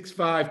Wayne, 6'5",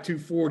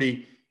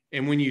 240.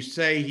 And when you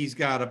say he's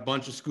got a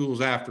bunch of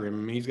schools after him, I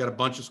mean, he's got a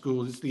bunch of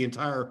schools. It's the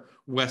entire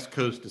West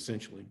Coast,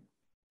 essentially.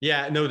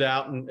 Yeah, no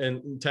doubt.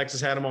 And Texas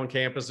had him on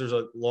campus. There's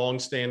a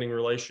long-standing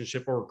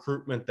relationship or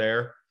recruitment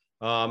there.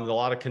 A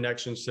lot of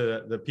connections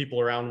to the people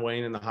around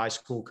Wayne and the high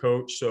school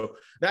coach. So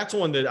that's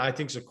one that I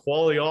think is a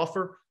quality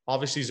offer.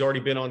 Obviously, he's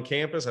already been on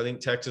campus. I think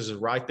Texas is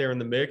right there in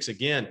the mix.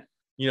 Again,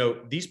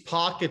 these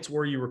pockets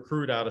where you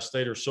recruit out of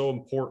state are so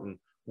important.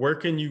 Where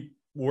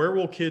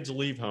will kids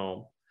leave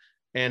home?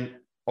 And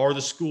are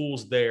the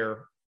schools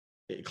there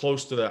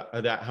close to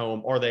that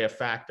home? Are they a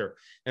factor?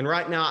 And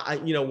right now,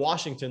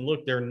 Washington,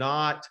 look, they're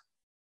not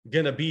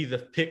going to be the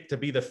pick to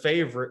be the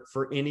favorite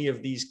for any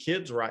of these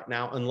kids right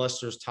now, unless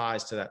there's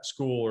ties to that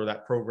school or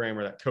that program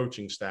or that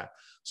coaching staff.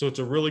 So it's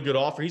a really good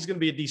offer. He's going to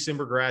be a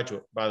December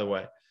graduate, by the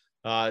way.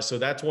 So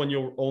that's one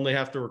you'll only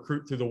have to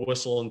recruit through the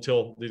whistle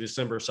until the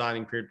December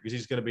signing period, because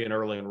he's going to be an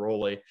early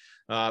enrollee.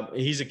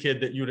 He's a kid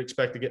that you would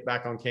expect to get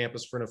back on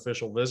campus for an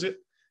official visit,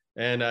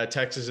 and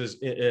Texas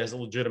has a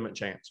legitimate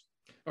chance.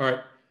 All right.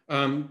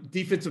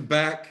 Defensive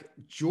back.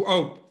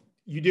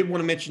 You did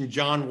want to mention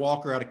John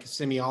Walker out of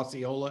Kissimmee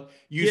Osceola.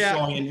 You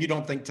saw him. You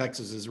don't think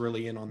Texas is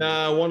really in on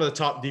that? One of the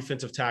top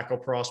defensive tackle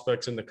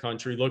prospects in the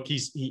country. Look,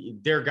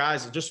 they're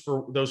guys, just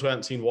for those who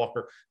haven't seen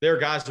Walker, they're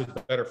guys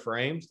with better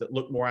frames that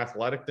look more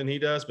athletic than he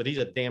does, but he's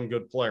a damn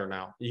good player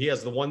now. He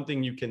has the one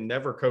thing you can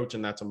never coach,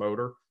 and that's a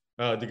motor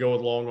to go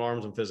with long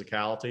arms and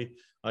physicality.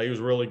 He was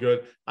really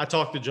good. I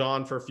talked to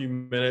John for a few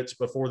minutes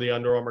before the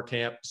Under Armour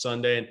camp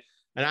Sunday,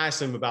 and I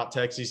asked him about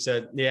Texas. He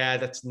said, yeah,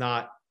 that's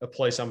not a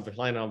place I'm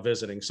planning on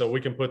visiting. So we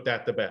can put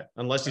that to bed.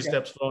 Unless he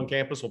steps foot on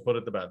campus, we'll put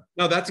it to bed.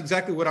 No, that's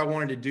exactly what I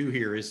wanted to do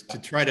here, is to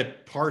try to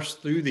parse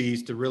through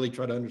these to really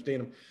try to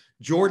understand them.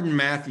 Jordan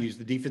Matthews,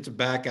 the defensive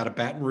back out of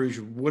Baton Rouge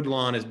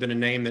Woodlawn, has been a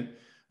name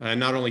that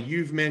not only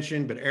you've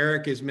mentioned, but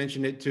Eric has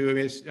mentioned it to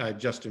him.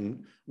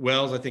 Justin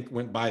Wells, I think,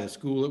 went by the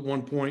school at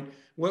one point.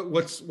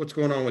 What's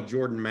going on with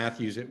Jordan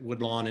Matthews at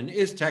Woodlawn, and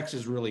is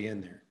Texas really in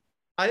there?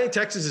 I think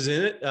Texas is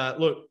in it.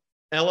 Look,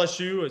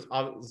 LSU is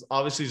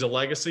obviously a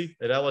legacy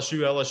at LSU.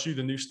 LSU,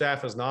 the new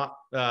staff has not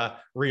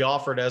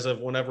reoffered as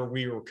of whenever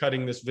we were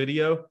cutting this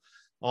video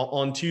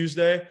on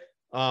Tuesday.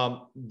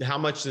 How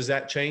much does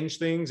that change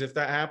things if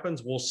that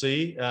happens? We'll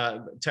see.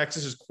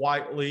 Texas is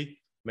quietly,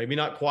 maybe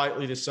not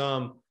quietly to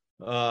some,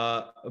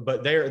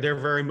 but they're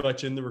very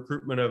much in the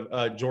recruitment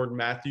of Jordan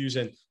Matthews.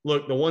 And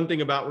look, the one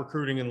thing about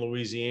recruiting in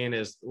Louisiana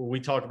is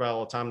we talk about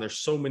all the time. There's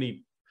so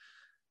many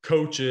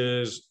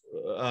coaches,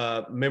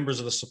 members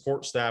of the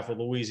support staff with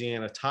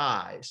Louisiana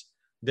ties,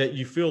 that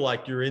you feel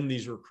like you're in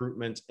these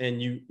recruitments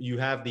and you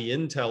have the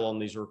intel on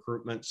these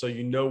recruitments, so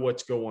you know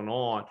what's going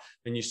on.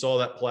 And you saw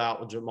that play out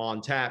with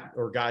Jamon Tapp,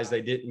 or guys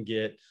they didn't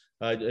get,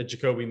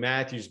 Jacoby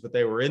Matthews, but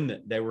they were in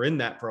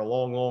that for a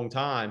long, long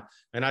time.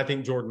 And I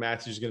think Jordan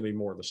Matthews is going to be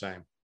more of the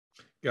same.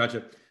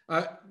 Gotcha.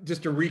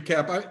 Just to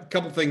recap, a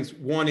couple things.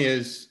 One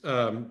is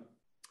I want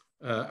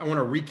to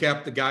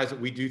recap the guys that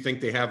we do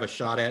think they have a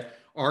shot at.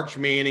 Arch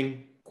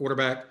Manning,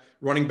 quarterback.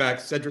 Running back,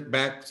 Cedric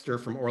Baxter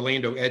from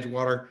Orlando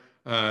Edgewater.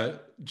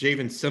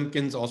 Javen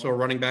Simpkins, also a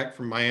running back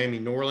from Miami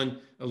Norland,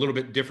 a little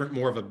bit different,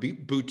 more of a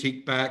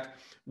boutique back.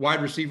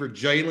 Wide receiver,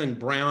 Jalen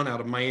Brown out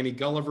of Miami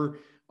Gulliver.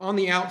 On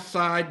the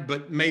outside,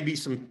 but maybe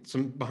some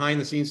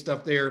behind-the-scenes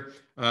stuff there.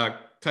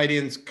 Tight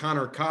ends,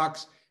 Connor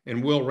Cox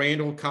and Will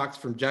Randall. Cox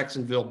from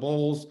Jacksonville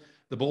Bulls.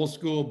 the Bulls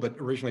School, but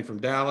originally from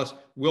Dallas.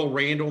 Will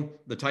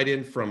Randall, the tight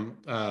end from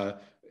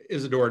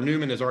Isidore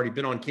Newman, has already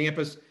been on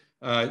campus.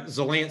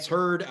 Zalance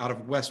Hurd out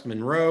of West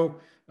Monroe.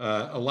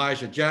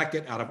 Elijah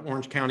Jackett out of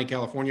Orange County,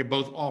 California,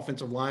 both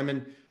offensive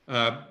linemen.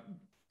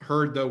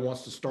 Hurd, though,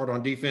 wants to start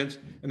on defense.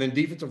 And then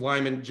defensive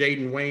lineman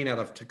Jaden Wayne out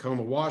of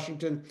Tacoma,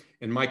 Washington,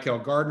 and Michael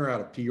Gardner out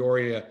of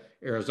Peoria,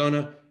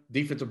 Arizona.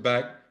 Defensive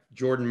back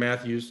Jordan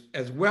Matthews,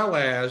 as well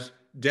as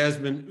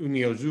Desmond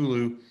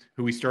Umeozulu,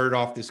 who we started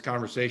off this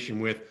conversation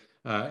with.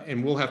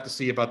 And we'll have to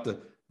see about the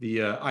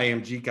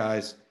IMG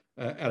guys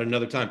at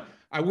another time.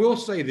 I will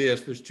say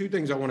this. There's two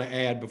things I want to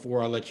add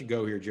before I let you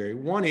go here, Jerry.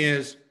 One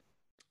is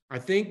I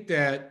think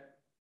that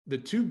the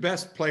two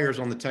best players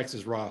on the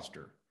Texas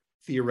roster,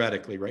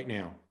 theoretically right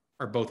now,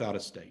 are both out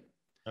of state.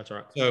 That's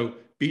right. So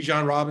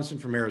Bijan Robinson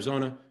from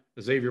Arizona,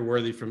 Xavier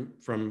Worthy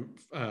from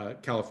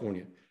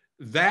California.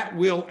 That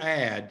will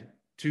add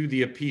to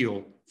the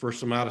appeal for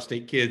some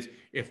out-of-state kids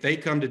if they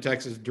come to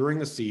Texas during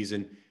the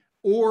season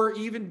or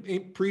even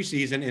in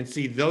preseason and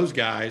see those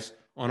guys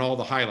on all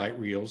the highlight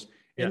reels,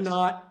 and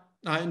not,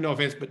 no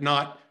offense, but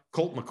not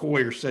Colt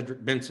McCoy or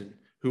Cedric Benson,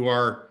 who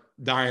are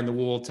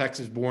die-in-the-wool,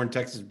 Texas-born,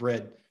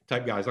 Texas-bred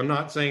type guys. I'm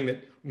not saying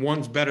that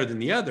one's better than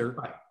the other,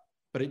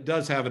 but it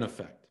does have an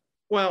effect.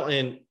 Well,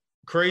 and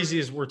crazy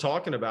as we're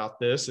talking about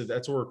this,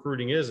 that's what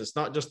recruiting is. It's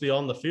not just the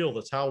on the field;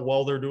 it's how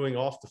well they're doing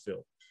off the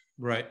field.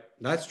 Right,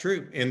 that's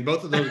true. And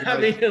both of those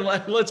guys, I mean,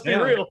 let's be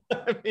real.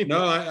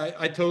 No,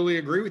 I totally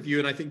agree with you,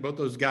 and I think both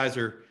those guys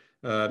are,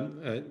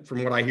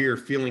 from what I hear,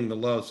 feeling the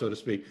love, so to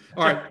speak.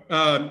 All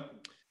right.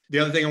 The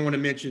other thing I want to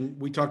mention,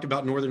 we talked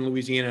about Northern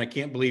Louisiana. And I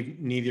can't believe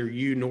neither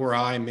you nor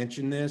I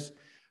mentioned this,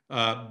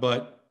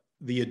 but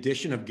the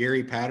addition of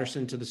Gary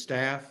Patterson to the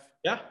staff.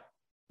 Yeah.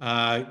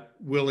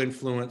 Will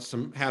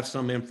have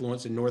some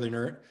influence in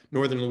Northern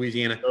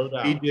Louisiana. No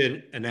doubt. He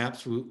did an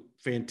absolute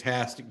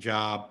fantastic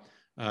job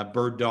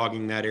bird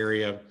dogging that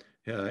area,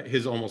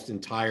 his almost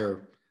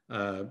entire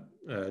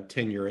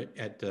tenure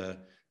at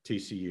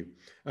TCU.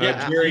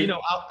 Jerry,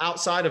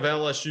 outside of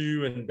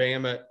LSU and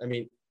Bama, I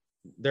mean,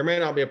 there may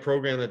not be a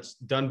program that's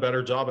done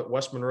better job at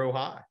West Monroe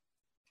High.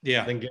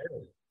 Than Gary.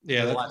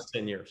 In the last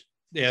 10 years.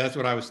 Yeah, that's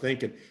what I was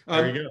thinking.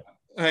 There you go.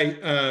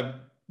 Hey,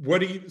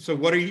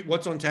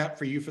 what's on tap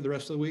for you for the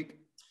rest of the week?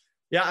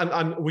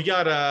 Yeah, we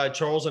got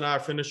Charles and I are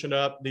finishing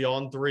up the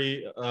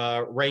On3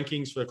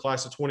 rankings for the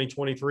class of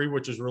 2023,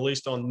 which is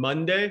released on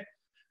Monday.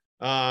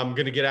 I'm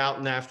going to get out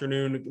in the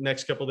afternoon,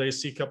 next couple of days,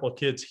 see a couple of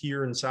kids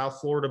here in South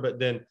Florida, but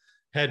then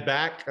head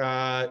back.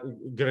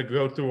 Going to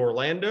go through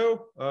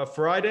Orlando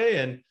Friday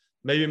and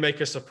maybe make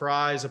a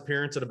surprise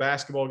appearance at a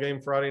basketball game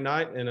Friday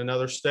night in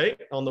another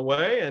state on the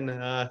way. And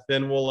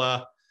then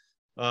we'll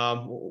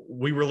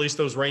we release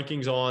those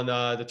rankings on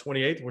the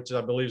 28th, which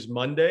I believe is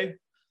Monday.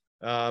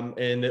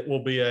 And it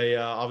will be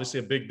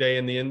obviously a big day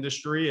in the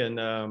industry. And,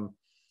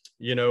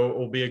 it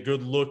will be a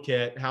good look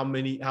at how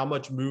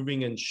much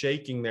moving and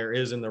shaking there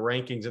is in the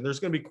rankings. And there's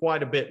going to be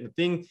quite a bit. And the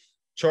thing,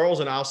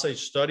 Charles, and I'll say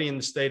studying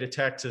the state of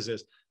Texas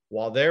is,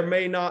 while there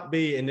may not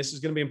be, and this is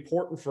going to be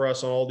important for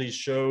us on all these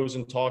shows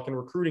and talking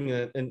recruiting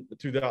and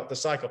throughout the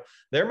cycle,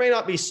 there may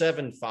not be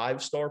 7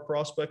 5-star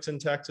prospects in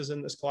Texas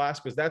in this class,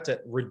 because that's a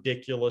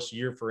ridiculous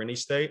year for any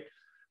state.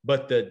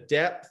 But the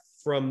depth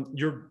from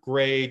your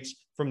grades,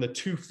 from the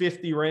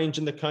 250 range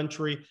in the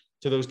country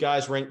to those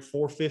guys ranked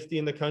 450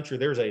 in the country,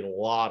 there's a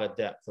lot of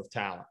depth of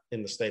talent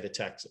in the state of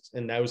Texas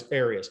in those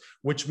areas,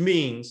 which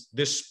means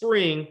this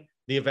spring,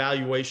 the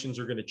evaluations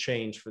are going to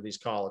change for these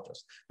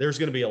colleges. There's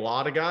going to be a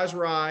lot of guys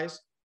rise.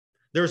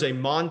 There's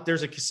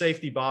a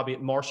safety Bobby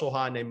at Marshall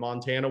High named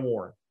Montana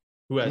Warren,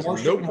 who has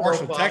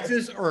Marshall,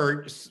 Texas,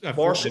 or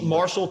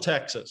Marshall,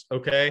 Texas.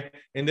 Okay.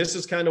 And this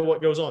is kind of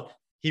what goes on.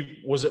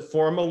 He was at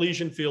Forma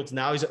Elysian Fields.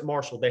 Now he's at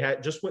Marshall. They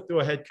just went through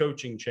a head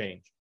coaching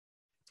change.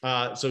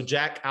 So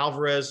Jack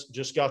Alvarez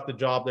just got the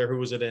job there, who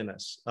was at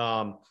Ennis,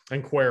 and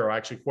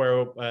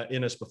Cuero,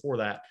 Ennis before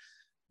that.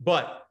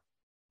 But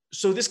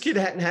so this kid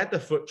hadn't had the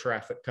foot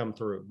traffic come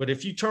through. But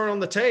if you turn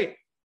on the tape,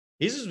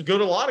 he's as good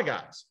as a lot of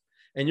guys.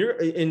 And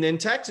in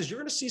Texas, you're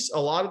going to see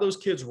a lot of those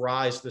kids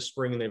rise this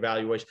spring in the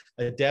evaluation.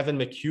 Devin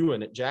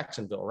McEwen at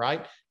Jacksonville, right?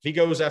 If he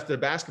goes after the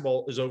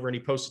basketball is over and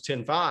he posts a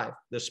 10-5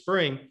 this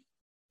spring,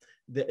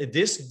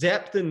 this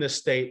depth in the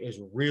state is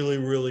really,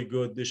 really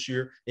good this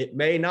year. It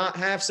may not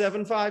have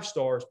 7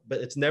 5-stars,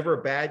 but it's never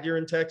a bad year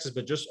in Texas.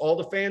 But just all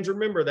the fans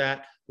remember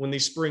that when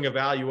these spring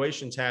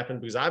evaluations happen,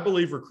 because I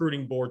believe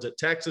recruiting boards at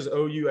Texas,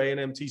 OU,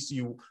 A&M,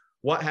 TCU,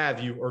 what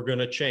have you, are going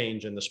to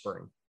change in the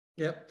spring.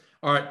 Yep.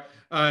 All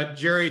right.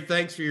 Jerry,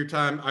 thanks for your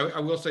time. I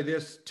will say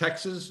this,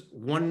 Texas,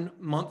 1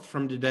 month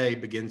from today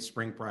begins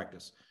spring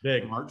practice.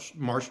 Big. March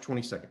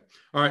 22nd.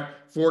 All right.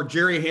 For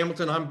Jerry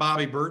Hamilton, I'm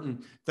Bobby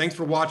Burton. Thanks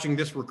for watching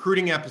this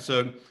recruiting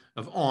episode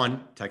of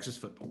On Texas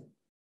Football.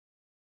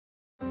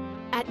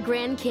 At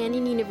Grand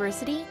Canyon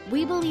University,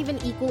 we believe in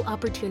equal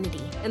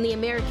opportunity, and the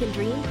American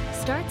dream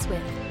starts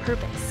with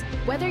purpose.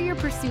 Whether your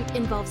pursuit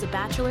involves a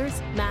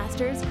bachelor's,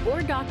 master's,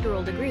 or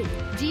doctoral degree,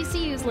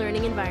 GCU's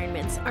learning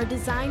environments are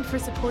designed for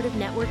supportive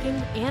networking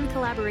and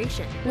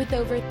collaboration. With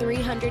over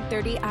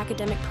 330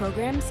 academic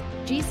programs,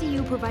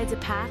 GCU provides a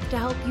path to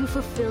help you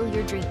fulfill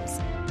your dreams.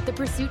 The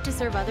pursuit to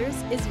serve others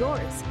is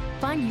yours.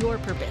 Find your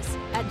purpose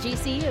at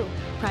GCU.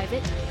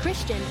 Private,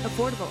 Christian,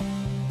 affordable.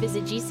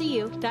 Visit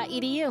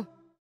gcu.edu.